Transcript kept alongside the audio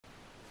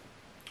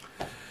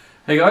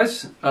Hey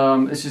guys,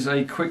 this is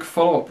a quick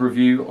follow-up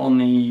review on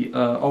the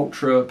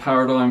Altra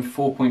Paradigm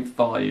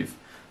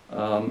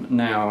 4.5.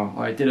 Now,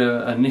 I did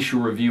an initial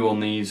review on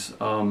these,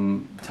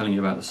 telling you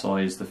about the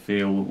size, the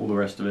feel, all the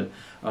rest of it,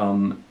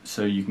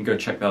 so you can go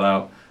check that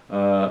out.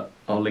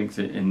 I'll link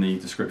it in the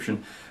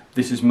description.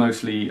 This is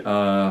mostly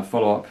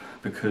follow-up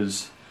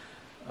because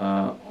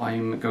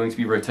I'm going to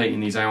be rotating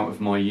these out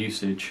of my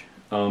usage.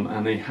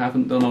 And they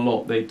haven't done a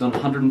lot. They've done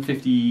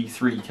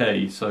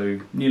 153k,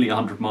 so nearly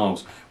 100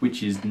 miles,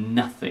 which is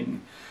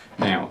nothing.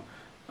 Now,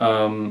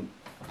 in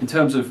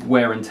terms of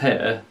wear and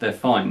tear, they're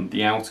fine.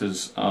 The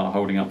outers are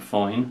holding up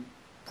fine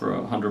for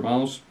 100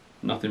 miles,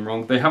 nothing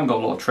wrong. They haven't got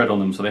a lot of tread on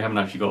them, so they haven't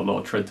actually got a lot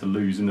of tread to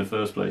lose in the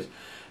first place.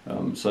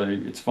 So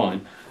it's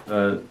fine.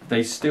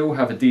 They still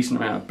have a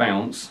decent amount of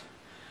bounce.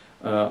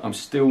 I'm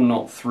still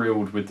not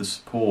thrilled with the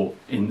support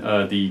in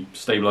the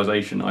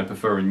stabilisation. I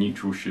prefer a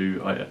neutral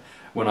shoe.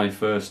 When I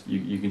first,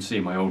 you can see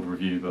my old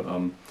review, but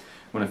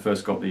when I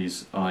first got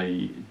these,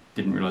 I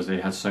didn't realise they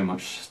had so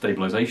much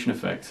stabilisation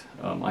effect.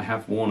 I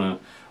have worn a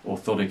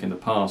orthotic in the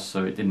past,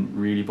 so it didn't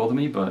really bother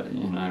me, but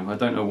you know, I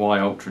don't know why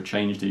Ultra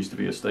changed these to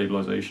be a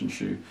stabilisation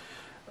shoe.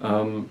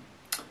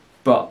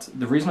 But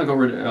the reason I'm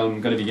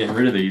going to be getting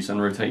rid of these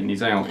and rotating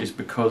these out is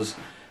because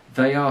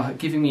they've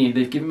given me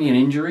an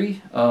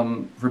injury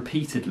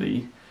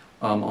repeatedly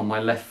on my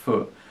left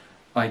foot.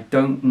 I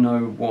don't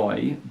know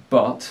why,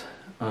 but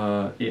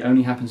it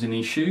only happens in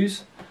these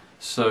shoes,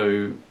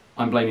 so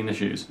I'm blaming the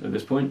shoes at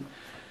this point.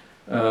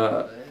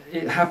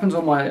 It happens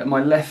on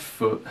my left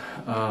foot,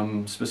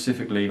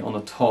 specifically on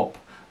the top,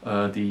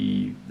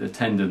 the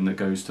tendon that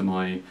goes to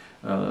my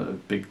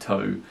big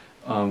toe.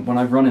 When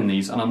I run in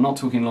these, and I'm not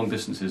talking long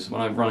distances,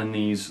 when I run in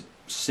these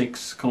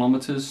 6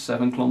 kilometers,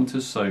 7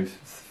 kilometers, so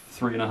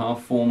 3.5,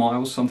 4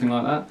 miles, something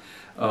like that,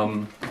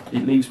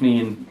 it leaves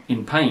me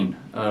in pain,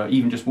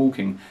 even just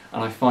walking,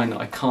 and I find that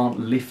I can't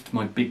lift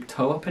my big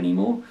toe up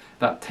anymore.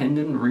 That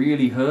tendon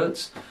really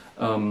hurts,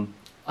 and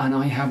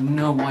I have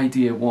no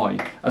idea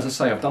why. As I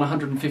say, I've done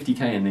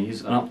 150k in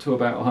these, and up to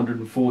about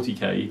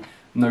 140k,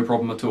 no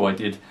problem at all. I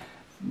did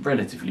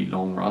relatively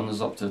long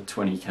runs, up to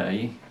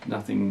 20k,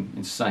 nothing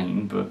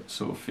insane, but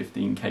sort of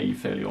 15k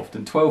fairly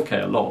often,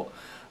 12k a lot,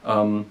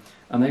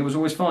 and they was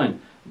always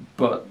fine.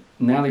 But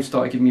now they've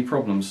started giving me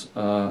problems,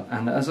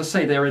 and as I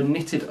say, they're a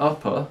knitted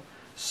upper,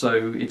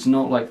 so it's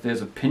not like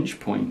there's a pinch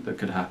point that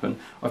could happen.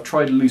 I've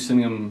tried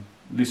loosening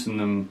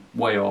them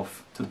way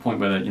off to the point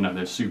where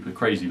they're super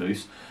crazy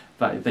loose.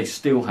 That they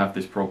still have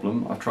this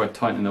problem. I've tried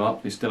tightening them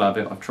up, they still have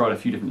it. I've tried a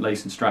few different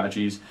lacing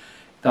strategies.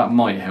 That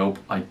might help,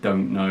 I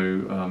don't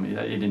know.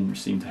 It didn't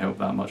seem to help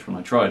that much when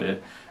I tried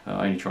it.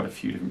 I only tried a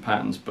few different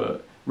patterns,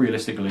 but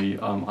realistically,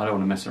 I don't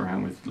want to mess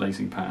around with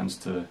lacing patterns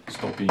to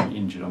stop being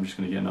injured. I'm just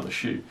going to get another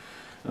shoe.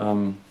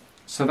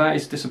 So that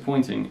is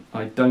disappointing.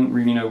 I don't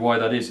really know why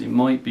that is. It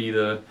might be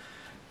the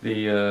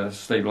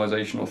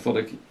stabilisation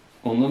orthotic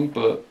on them,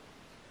 but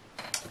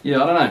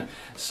yeah, I don't know.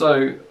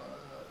 So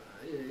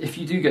if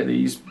you do get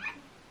these,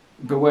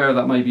 beware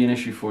that may be an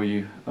issue for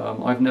you.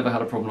 I've never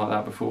had a problem like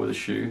that before with a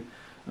shoe.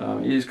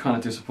 It is kind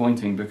of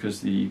disappointing because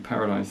the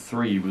Paradigm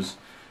 3 was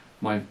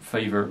my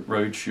favourite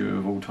road shoe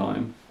of all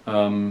time.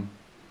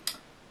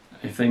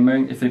 If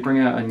they bring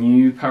out a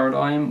new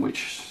Paradigm,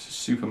 which is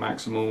super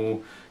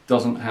maximal,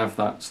 doesn't have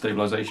that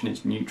stabilisation,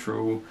 it's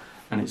neutral,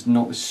 and it's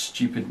not this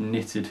stupid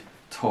knitted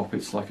top,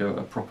 it's like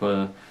a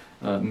proper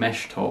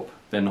mesh top,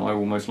 then I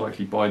will most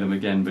likely buy them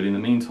again. But in the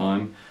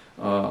meantime,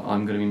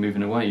 I'm going to be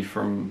moving away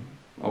from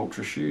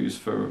Ultra shoes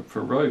for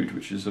road,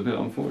 which is a bit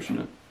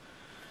unfortunate.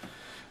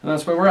 And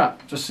that's where we're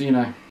at, just so you know.